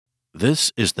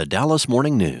This is the Dallas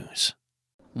Morning News.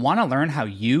 Want to learn how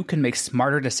you can make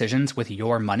smarter decisions with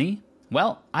your money?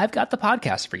 Well, I've got the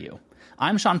podcast for you.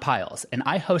 I'm Sean Piles, and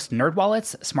I host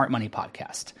NerdWallet's Smart Money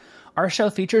Podcast. Our show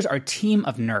features our team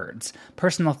of nerds,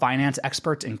 personal finance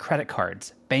experts in credit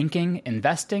cards, banking,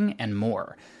 investing, and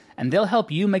more. And they'll help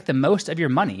you make the most of your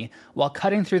money while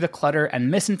cutting through the clutter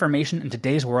and misinformation in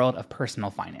today's world of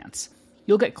personal finance.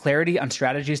 You'll get clarity on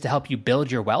strategies to help you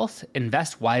build your wealth,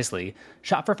 invest wisely,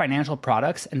 shop for financial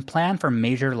products, and plan for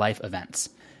major life events.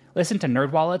 Listen to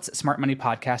NerdWallet's Smart Money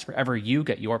Podcast wherever you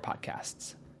get your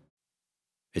podcasts.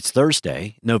 It's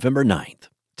Thursday, November 9th.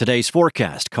 Today's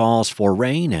forecast calls for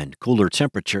rain and cooler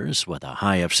temperatures with a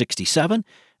high of 67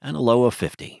 and a low of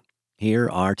 50. Here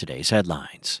are today's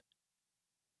headlines.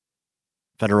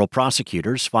 Federal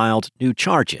prosecutors filed new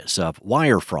charges of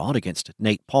wire fraud against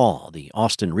Nate Paul, the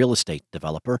Austin real estate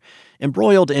developer,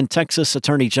 embroiled in Texas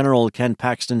Attorney General Ken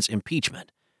Paxton's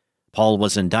impeachment. Paul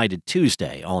was indicted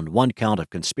Tuesday on one count of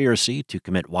conspiracy to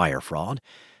commit wire fraud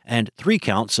and 3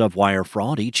 counts of wire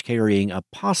fraud, each carrying a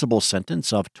possible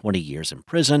sentence of 20 years in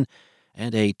prison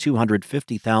and a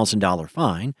 $250,000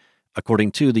 fine,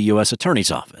 according to the U.S. Attorney's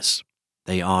Office.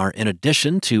 They are in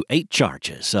addition to 8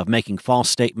 charges of making false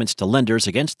statements to lenders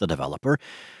against the developer,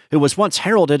 who was once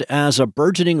heralded as a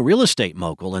burgeoning real estate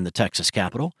mogul in the Texas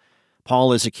capital.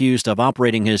 Paul is accused of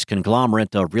operating his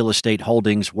conglomerate of real estate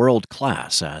holdings World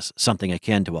Class as something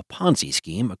akin to a Ponzi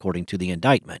scheme, according to the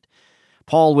indictment.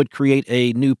 Paul would create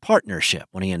a new partnership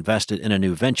when he invested in a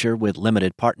new venture with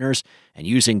limited partners and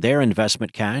using their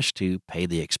investment cash to pay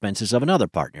the expenses of another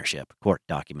partnership, court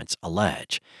documents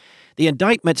allege. The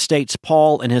indictment states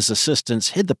Paul and his assistants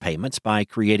hid the payments by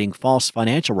creating false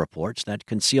financial reports that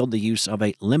concealed the use of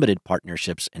a limited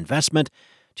partnership's investment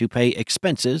to pay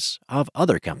expenses of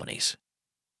other companies.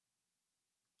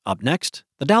 Up next,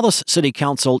 the Dallas City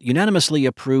Council unanimously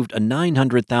approved a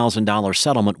 $900,000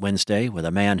 settlement Wednesday with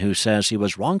a man who says he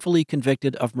was wrongfully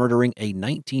convicted of murdering a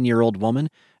 19-year-old woman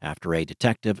after a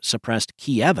detective suppressed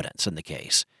key evidence in the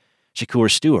case.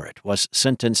 Shakur Stewart was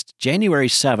sentenced January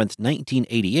 7,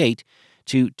 1988,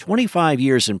 to 25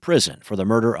 years in prison for the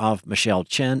murder of Michelle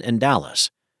Chen in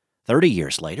Dallas. 30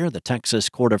 years later, the Texas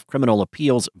Court of Criminal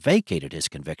Appeals vacated his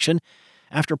conviction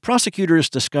after prosecutors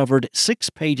discovered 6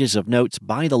 pages of notes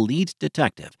by the lead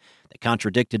detective that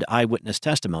contradicted eyewitness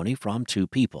testimony from 2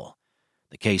 people.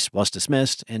 The case was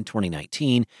dismissed in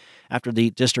 2019 after the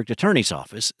district attorney's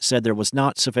office said there was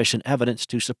not sufficient evidence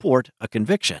to support a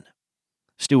conviction.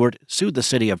 Stewart sued the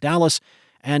city of Dallas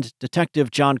and Detective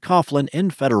John Coughlin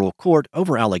in federal court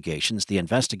over allegations the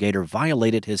investigator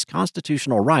violated his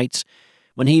constitutional rights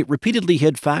when he repeatedly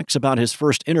hid facts about his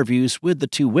first interviews with the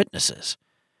 2 witnesses.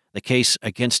 The case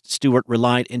against Stewart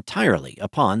relied entirely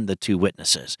upon the 2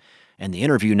 witnesses, and the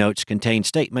interview notes contained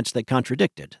statements that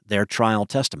contradicted their trial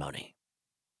testimony.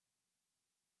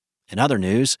 In other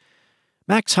news,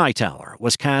 Max Hightower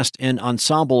was cast in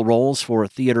ensemble roles for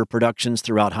theater productions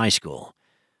throughout high school.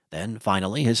 Then,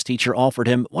 finally, his teacher offered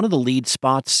him one of the lead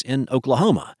spots in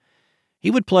Oklahoma. He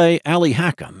would play Allie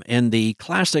Hackham in the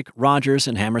classic Rodgers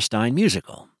and Hammerstein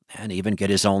musical, and even get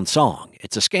his own song.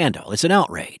 It's a scandal. It's an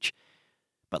outrage.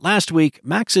 But last week,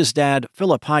 Max's dad,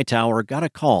 Philip Hightower, got a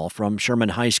call from Sherman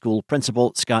High School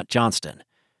principal Scott Johnston.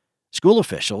 School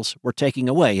officials were taking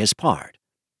away his part.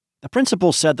 The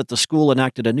principal said that the school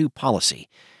enacted a new policy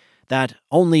that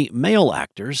only male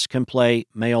actors can play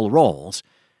male roles,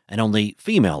 and only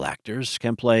female actors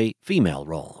can play female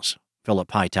roles,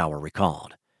 Philip Hightower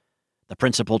recalled. The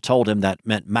principal told him that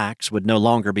meant Max would no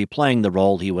longer be playing the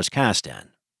role he was cast in.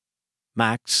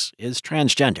 Max is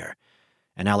transgender,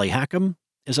 and Allie Hackham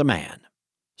is a man.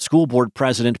 School board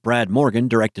president Brad Morgan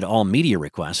directed all media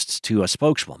requests to a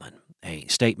spokeswoman. A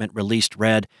statement released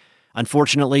read,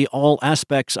 "Unfortunately, all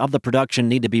aspects of the production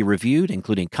need to be reviewed,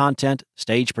 including content,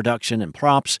 stage production, and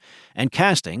props, and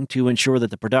casting to ensure that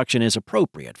the production is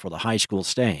appropriate for the high school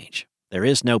stage. There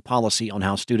is no policy on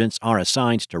how students are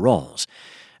assigned to roles.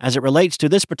 As it relates to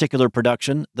this particular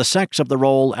production, the sex of the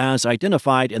role as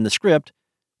identified in the script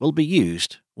will be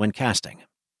used when casting."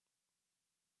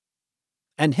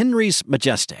 And Henry's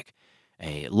Majestic,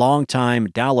 a longtime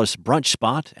Dallas brunch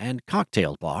spot and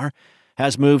cocktail bar,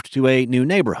 has moved to a new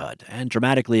neighborhood and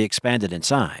dramatically expanded in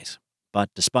size. But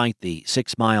despite the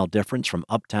 6-mile difference from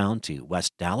uptown to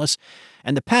West Dallas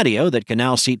and the patio that can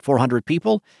now seat 400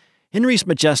 people, Henry's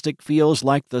Majestic feels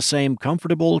like the same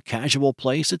comfortable, casual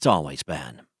place it's always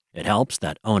been. It helps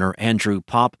that owner Andrew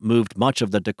Pop moved much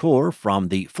of the decor from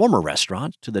the former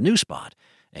restaurant to the new spot,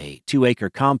 a 2-acre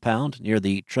compound near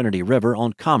the Trinity River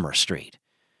on Commerce Street.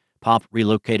 Pop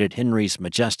relocated Henry's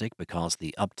Majestic because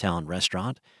the uptown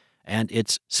restaurant and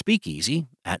its speakeasy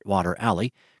at Water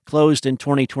Alley closed in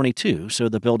 2022 so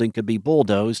the building could be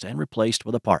bulldozed and replaced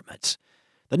with apartments.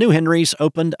 The new Henry's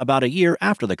opened about a year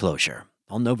after the closure,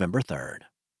 on November 3rd.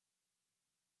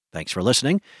 Thanks for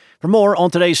listening. For more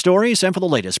on today's stories and for the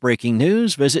latest breaking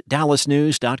news, visit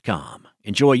dallasnews.com.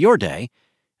 Enjoy your day.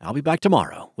 I'll be back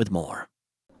tomorrow with more.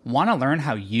 Want to learn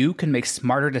how you can make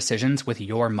smarter decisions with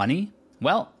your money?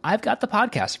 Well, I've got the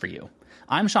podcast for you.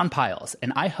 I'm Sean Piles,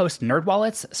 and I host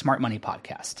NerdWallet's Smart Money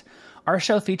Podcast. Our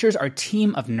show features our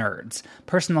team of nerds,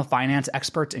 personal finance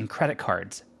experts in credit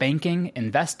cards, banking,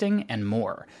 investing, and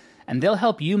more. And they'll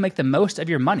help you make the most of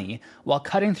your money while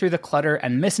cutting through the clutter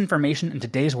and misinformation in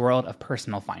today's world of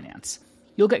personal finance.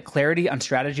 You'll get clarity on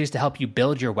strategies to help you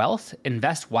build your wealth,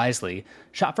 invest wisely,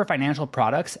 shop for financial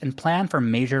products, and plan for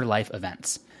major life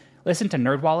events. Listen to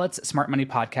NerdWallet's Smart Money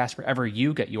Podcast wherever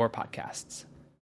you get your podcasts.